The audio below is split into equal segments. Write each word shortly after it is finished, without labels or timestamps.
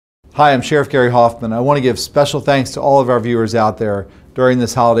Hi, I'm Sheriff Gary Hoffman. I want to give special thanks to all of our viewers out there during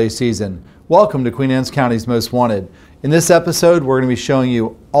this holiday season. Welcome to Queen Anne's County's Most Wanted. In this episode, we're going to be showing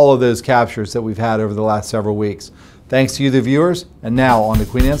you all of those captures that we've had over the last several weeks. Thanks to you, the viewers, and now on to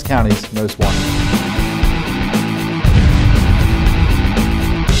Queen Anne's County's Most Wanted.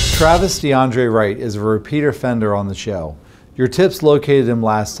 Tavis De Andre Wright is a repeat offender on the show. Your tips located him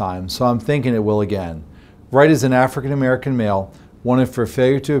last time, so I'm thinking it will again. Wright is an African-American male wanted for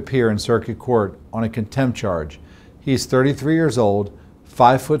failure to appear in circuit court on a contempt charge. He's 33 years old,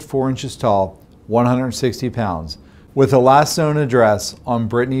 5 foot 4 inches tall, 160 pounds, with a last known address on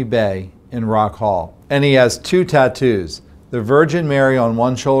Brittany Bay in Rock Hall. And he has 2 tattoos, the Virgin Mary on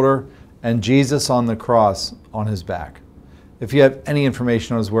one shoulder and Jesus on the cross on his back. If you have any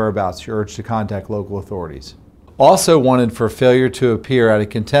information on his whereabouts, you're urged to contact local authorities. Also wanted for failure to appear at a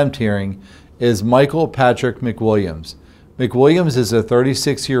contempt hearing is Michael Patrick McWilliams. McWilliams is a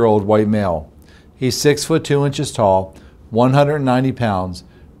 36-year-old white male. He's 6 foot 2 inches tall, 190 pounds,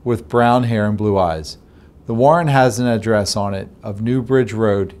 with brown hair and blue eyes. The warrant has an address on it of New Bridge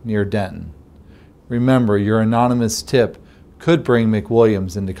Road near Denton. Remember, your anonymous tip could bring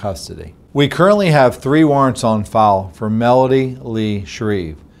McWilliams into custody. We currently have 3 warrants on file for Melodie Lee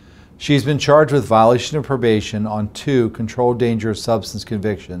Shreve. She's been charged with violation of probation on 2 controlled dangerous substance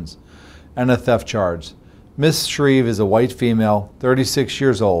convictions and a theft charge. Miss Shreve is a white female, 36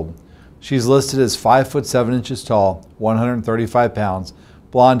 years old. She's listed as 5 foot 7 inches tall, 135 pounds,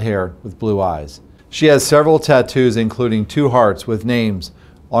 blonde hair with blue eyes. She has several tattoos, including 2 hearts with names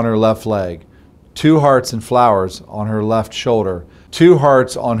on her left leg, 2 hearts and flowers on her left shoulder, 2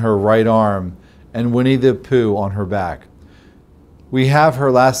 hearts on her right arm, and Winnie the Pooh on her back. We have her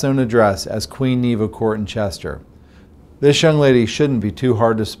last known address as Queen Neva Court in Chester. This young lady shouldn't be too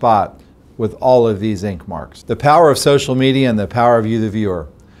hard to spot with all of these ink marks. The power of social media and the power of you, the viewer.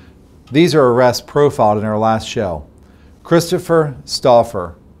 These are arrests profiled in our last show. Christopher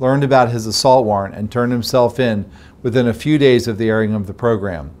Stauffer learned about his assault warrant and turned himself in within a few days of the airing of the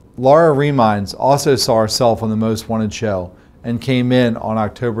program. Laura Remines also saw herself on the Most Wanted show and came in on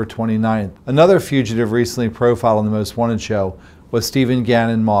October 29th. Another fugitive recently profiled on the Most Wanted show was Stephen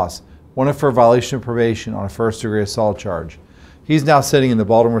Gannon Moss, wanted for violation of probation on a first-degree assault charge. He's now sitting in the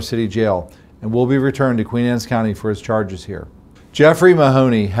Baltimore City Jail and will be returned to Queen Anne's County for his charges here. Jeffrey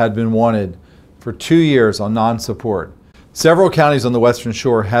Mahoney had been wanted for 2 years on non-support. Several counties on the Western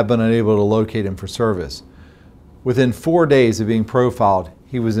Shore have been unable to locate him for service. Within 4 days of being profiled,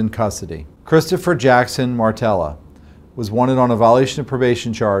 he was in custody. Christopher Jackson Martella was wanted on a violation of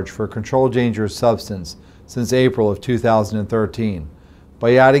probation charge for a controlled dangerous substance since April of 2013.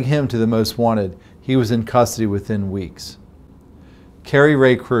 By adding him to the Most Wanted, he was in custody within weeks. Carrie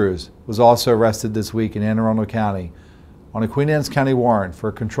Ray Cruz was also arrested this week in Anne Arundel County on a Queen Anne's County warrant for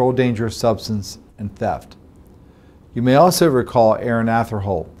a controlled dangerous substance and theft. You may also recall Aaron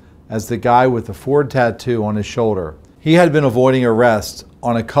Atherholt as the guy with the Ford tattoo on his shoulder. He had been avoiding arrest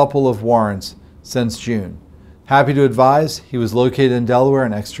on a couple of warrants since June. Happy to advise, he was located in Delaware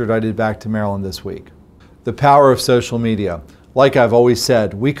and extradited back to Maryland this week. The power of social media. Like I've always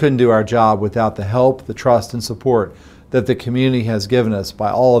said, we couldn't do our job without the help, the trust, and support that the community has given us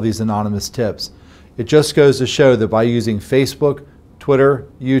by all of these anonymous tips. It just goes to show that by using Facebook, Twitter,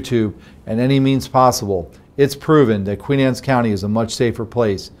 YouTube, and any means possible, it's proven that Queen Anne's County is a much safer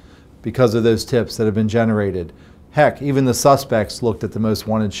place because of those tips that have been generated. Heck, even the suspects looked at the Most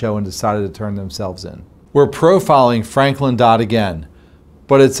Wanted show and decided to turn themselves in. We're profiling Franklin Dodd again,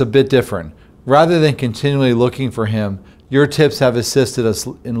 but it's a bit different. Rather than continually looking for him, your tips have assisted us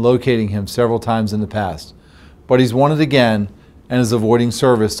in locating him several times in the past. But he's wanted again and is avoiding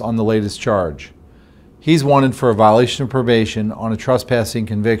service on the latest charge. He's wanted for a violation of probation on a trespassing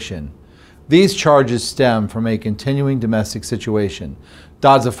conviction. These charges stem from a continuing domestic situation.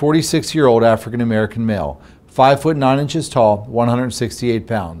 Dodd's a 46-year-old African-American male, 5 foot 9 inches tall, 168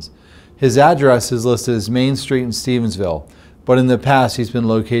 pounds. His address is listed as Main Street in Stevensville, but in the past he's been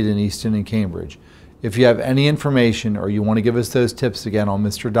located in Easton and Cambridge. If you have any information or you want to give us those tips again on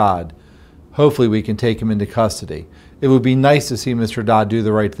Mr. Dodd, hopefully we can take him into custody. It would be nice to see Mr. Dodd do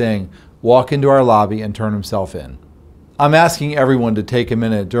the right thing, walk into our lobby and turn himself in. I'm asking everyone to take a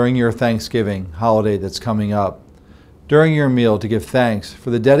minute during your Thanksgiving holiday that's coming up, during your meal, to give thanks for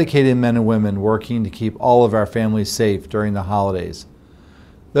the dedicated men and women working to keep all of our families safe during the holidays.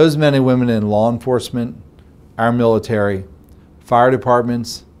 Those men and women in law enforcement, our military, fire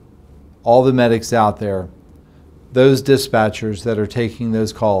departments, all the medics out there, those dispatchers that are taking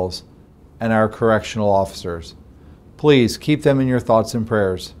those calls, and our correctional officers. Please keep them in your thoughts and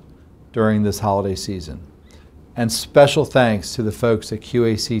prayers during this holiday season. And special thanks to the folks at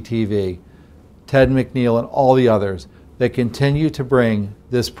QAC TV, Ted McNeil and all the others that continue to bring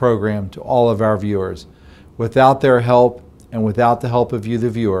this program to all of our viewers. Without their help and without the help of you, the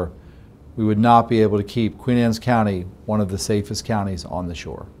viewer, we would not be able to keep Queen Anne's County one of the safest counties on the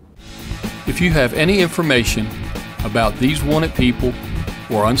shore. If you have any information about these wanted people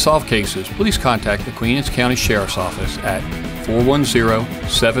or unsolved cases, please contact the Queen Anne's County Sheriff's Office at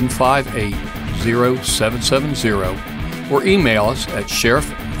 410-758-0770 or email us at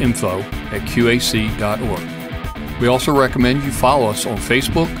sheriffinfo@qac.org. We also recommend you follow us on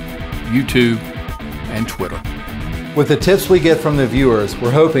Facebook, YouTube, and Twitter. With the tips we get from the viewers,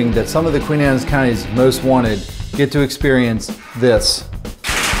 we're hoping that some of the Queen Anne's County's most wanted get to experience this.